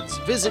needs,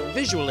 visit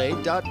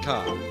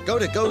visualaid.com. Go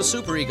to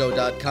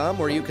gosuperego.com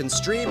where you can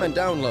stream and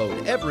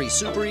download every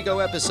Super Ego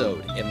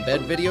episode, embed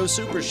video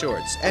super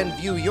shorts, and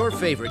view your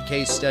favorite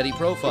case study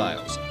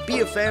profiles. Be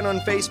a fan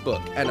on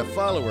Facebook and a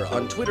follower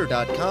on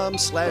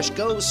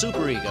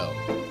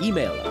twitter.com/gosuperego.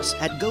 Email us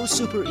at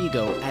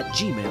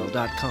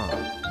gosuperego@gmail.com.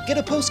 Get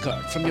a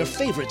postcard from your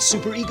favorite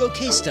Super Ego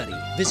case study.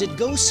 Visit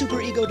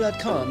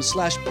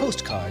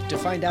gosuperego.com/postcard to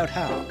find out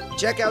how.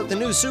 Check out the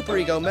new Super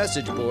Ego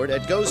message board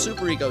at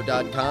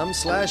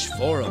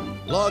gosuperego.com/forum.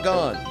 Log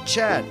on,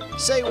 chat,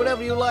 say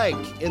whatever you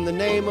like in the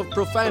name of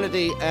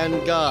profanity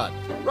and God.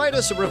 Write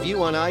us a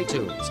review on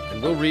iTunes,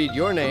 and we'll read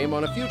your name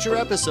on a future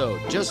episode,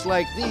 just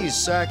like these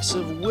sacks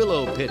of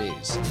willow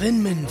pitties.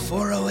 Vinman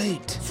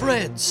 408,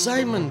 Fred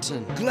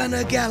Simonton,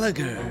 Glenna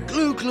Gallagher,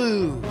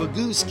 Clue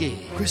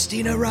Bagooski,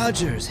 Christina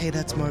Rogers. Hey,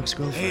 that's Mark's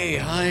girlfriend. Hey,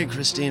 hi,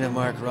 Christina,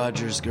 Mark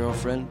Rogers'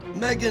 girlfriend.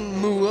 Megan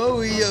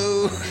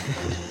Muoyo.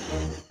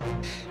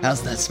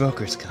 How's that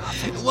smoker's cough?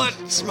 What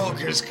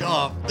smoker's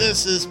cough?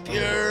 This is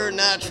pure,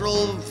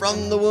 natural,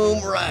 from the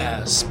womb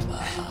rasp.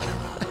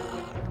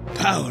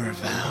 Power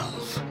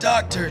Valve.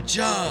 Dr.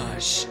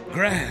 Josh.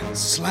 Grand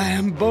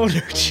Slam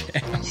Boner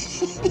Champ.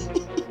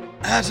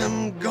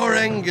 Atom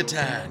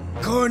Gorangutan.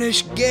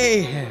 Cornish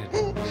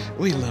Gayhead.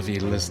 We love you,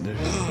 listener.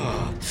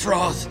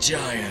 Froth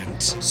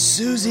Giant.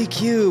 Susie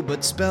Q,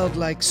 but spelled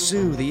like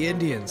Sue, the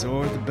Indians,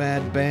 or the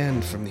bad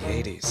band from the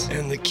 80s.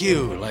 And the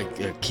Q,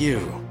 like a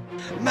Q.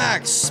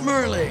 Max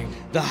Smerling.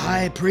 The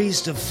High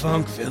Priest of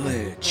Funk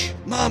Village.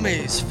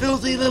 Mommy's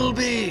Filthy Little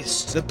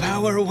Beast. The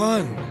Power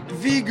One.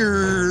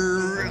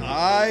 Vigor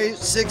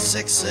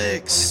I-666. I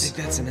think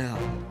that's an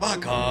album.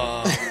 Fuck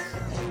off.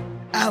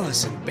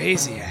 Allison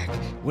Baziak.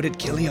 Would it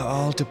kill you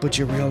all to put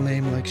your real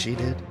name like she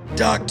did?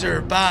 Dr.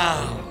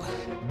 Baal.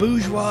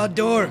 Bourgeois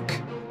Dork.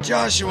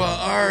 Joshua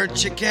R.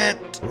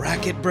 Chiquette.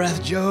 Racket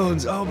Breath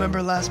Jones. Oh,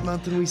 remember last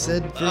month when we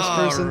said first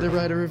person to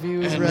write a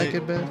review is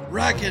Racket Breath?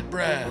 Racket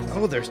Breath.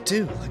 Oh, there's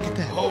two. Look at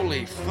that.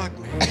 Holy fuck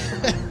me.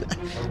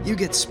 You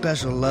get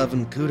special love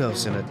and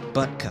kudos in a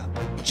butt cup.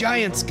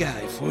 Giants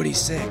Guy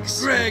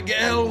 46. Greg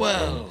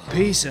Elwell.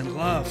 Peace and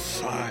Love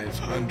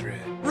 500.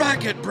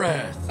 Racket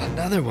Breath.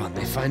 Another one.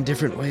 They find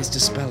different ways to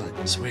spell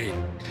it. Sweet.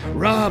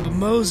 Rob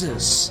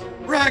Moses.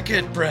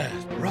 Racket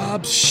Breath.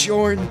 Rob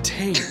Shorn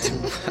Taint.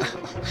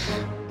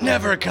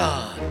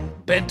 Nevercon.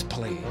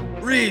 Bentley.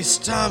 Reese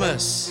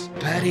Thomas.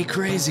 Patty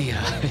Crazy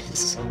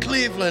Eyes.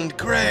 Cleveland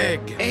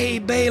Craig. A.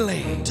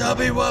 Bailey.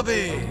 Tubby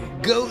Wubby.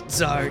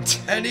 Goatzart.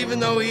 And even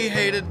though he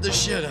hated the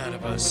shit out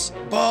of us,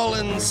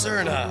 Ballin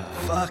Cerna.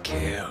 Fuck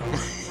him.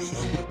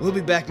 We'll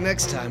be back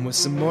next time with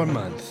some more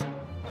month.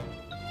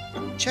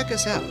 Check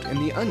us out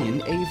in the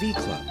Onion AV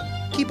Club.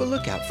 Keep a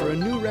lookout for a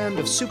new round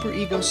of Super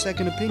Ego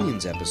Second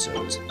Opinions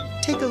episodes.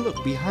 Take a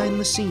look behind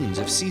the scenes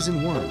of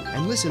Season 1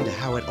 and listen to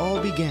how it all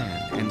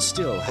began and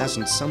still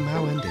hasn't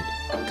somehow ended.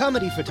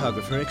 Comedy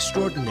photographer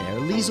extraordinaire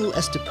Liesl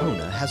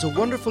Estepona has a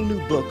wonderful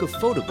new book of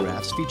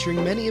photographs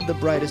featuring many of the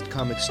brightest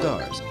comic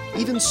stars.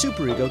 Even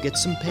Super Ego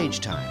gets some page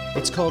time.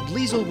 It's called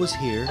Liesl Was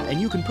Here, and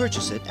you can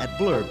purchase it at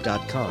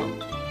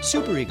blurb.com.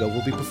 Super Ego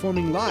will be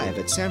performing live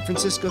at San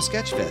Francisco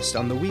Sketchfest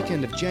on the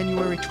weekend of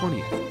January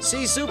 20th.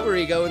 See Super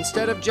Ego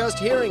instead of just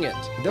hearing it.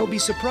 There'll be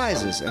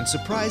surprises and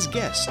surprise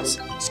guests.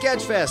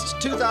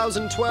 Sketchfest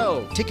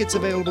 2012. Tickets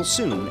available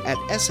soon at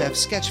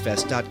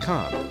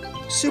sfsketchfest.com.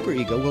 Super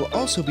Ego will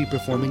also be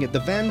performing at the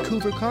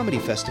Vancouver Comedy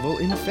Festival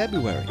in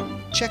February.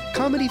 Check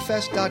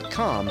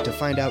comedyfest.com to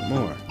find out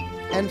more.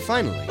 And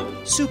finally,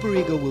 Super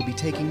Ego will be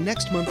taking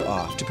next month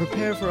off to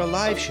prepare for a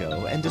live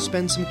show and to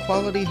spend some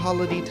quality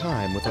holiday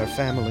time with our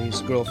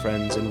families,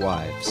 girlfriends, and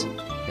wives,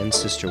 and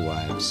sister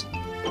wives,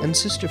 and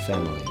sister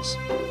families.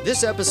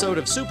 This episode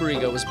of Super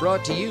Ego is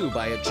brought to you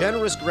by a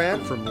generous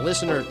grant from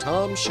listener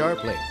Tom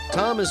Sharpley.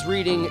 Tom is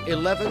reading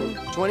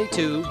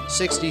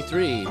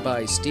 11/22/63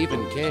 by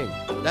Stephen King.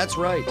 That's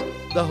right.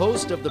 The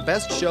host of the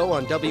best show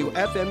on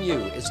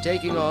WFMU is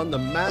taking on the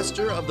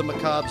master of the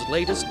macabre's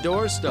latest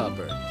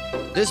doorstopper.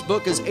 This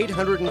book is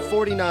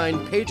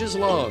 849 pages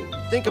long.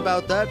 Think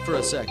about that for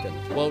a second,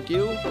 won't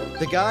you?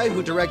 The guy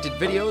who directed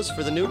videos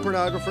for The New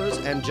Pornographers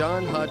and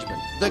John Hodgman.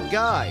 The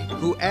guy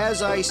who,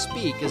 as I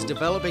speak, is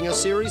developing a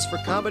series for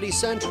Comedy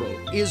Central,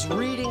 is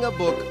reading a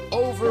book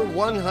over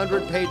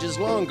 100 pages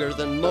longer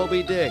than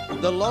Moby Dick,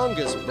 the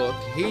longest book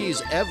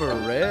he's ever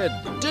read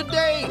to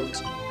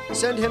date.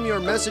 Send him your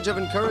message of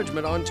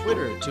encouragement on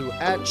Twitter to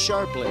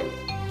 @Sharpley.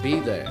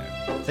 Be there.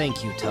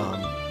 Thank you,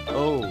 Tom.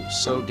 Oh,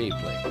 so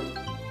deeply.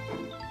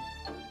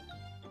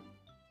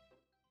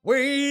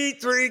 We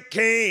three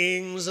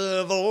kings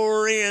of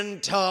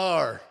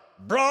Orientar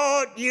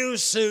brought you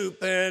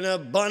soup and a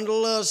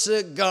bundle of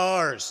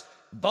cigars.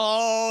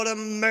 Bought a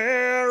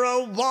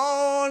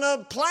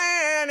marijuana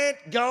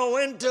planet,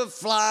 going to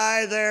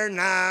fly there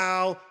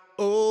now.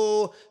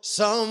 Oh,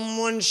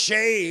 someone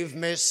shave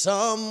me,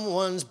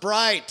 someone's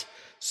bright.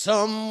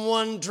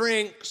 Someone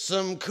drink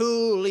some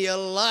Coolia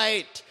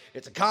Light.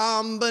 It's a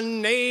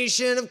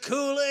combination of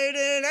Kool-Aid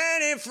and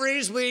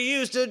antifreeze we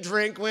used to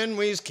drink when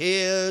we was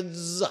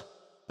kids.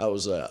 How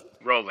was that?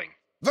 Rolling.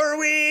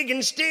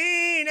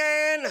 Verwegenstein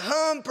and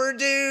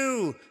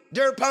Humperdew,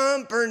 Der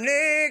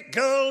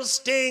Pumpernickel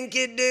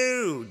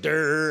Stinky-Doo,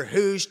 Der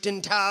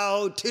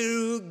Hustenthau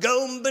to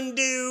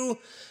Gombendew,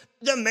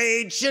 the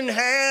Mädchen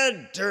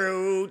had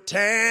true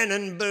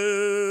tannin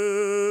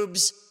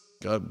boobs.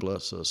 God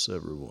bless us,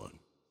 everyone,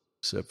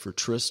 except for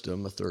Trista,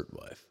 my third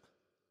wife.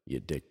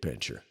 You dick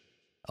pincher.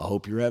 I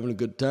hope you're having a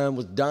good time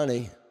with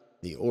Donnie,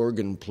 the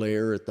organ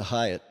player at the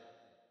Hyatt.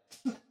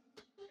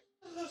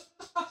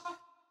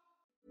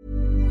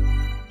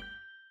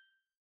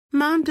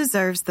 Mom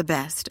deserves the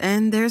best,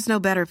 and there's no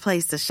better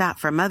place to shop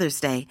for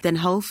Mother's Day than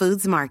Whole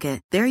Foods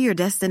Market. They're your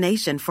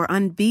destination for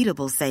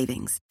unbeatable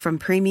savings, from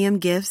premium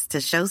gifts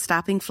to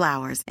show-stopping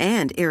flowers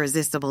and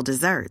irresistible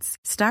desserts.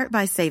 Start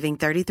by saving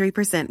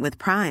 33% with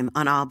Prime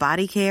on all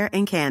body care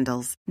and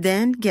candles.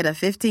 Then get a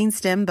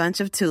 15-stem bunch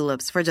of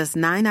tulips for just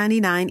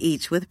 $9.99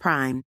 each with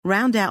Prime.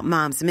 Round out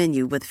Mom's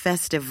menu with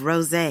festive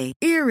rosé,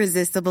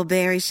 irresistible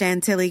berry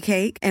chantilly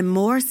cake, and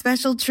more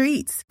special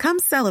treats. Come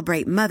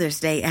celebrate Mother's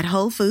Day at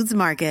Whole Foods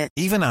Market.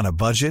 Even on a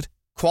budget,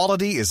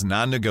 quality is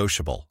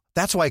non-negotiable.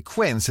 That's why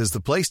Quince is the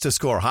place to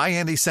score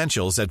high-end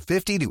essentials at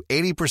 50 to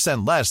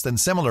 80% less than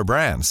similar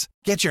brands.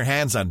 Get your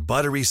hands on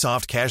buttery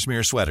soft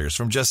cashmere sweaters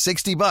from just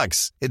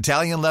 $60,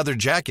 Italian leather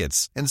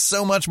jackets, and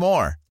so much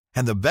more.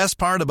 And the best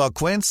part about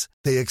Quince,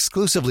 they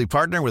exclusively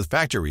partner with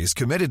factories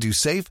committed to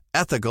safe,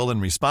 ethical,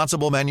 and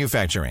responsible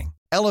manufacturing.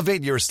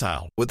 Elevate your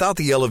style without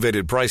the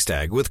elevated price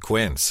tag with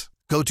Quince.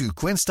 Go to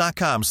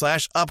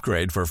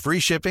quince.com/upgrade for free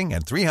shipping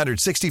and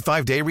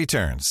 365-day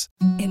returns.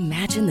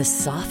 Imagine the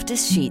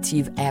softest sheets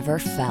you've ever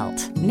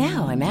felt.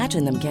 Now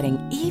imagine them getting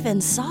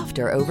even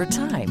softer over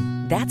time.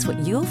 That's what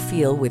you'll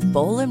feel with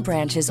Boll &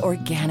 Branch's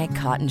organic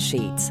cotton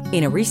sheets.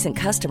 In a recent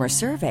customer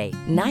survey,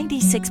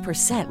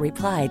 96%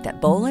 replied that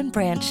Boll &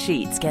 Branch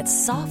sheets get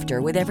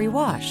softer with every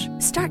wash.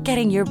 Start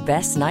getting your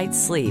best night's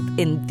sleep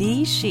in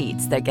these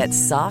sheets that get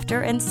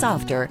softer and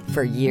softer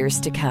for years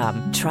to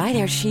come. Try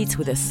their sheets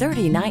with a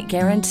 30-night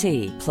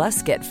guarantee.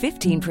 Plus, get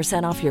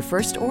 15% off your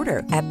first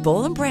order at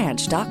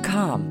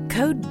bollandbranch.com.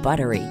 Code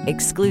BUTTERY.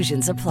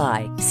 Exclusions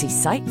apply. See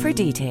site for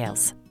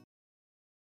details.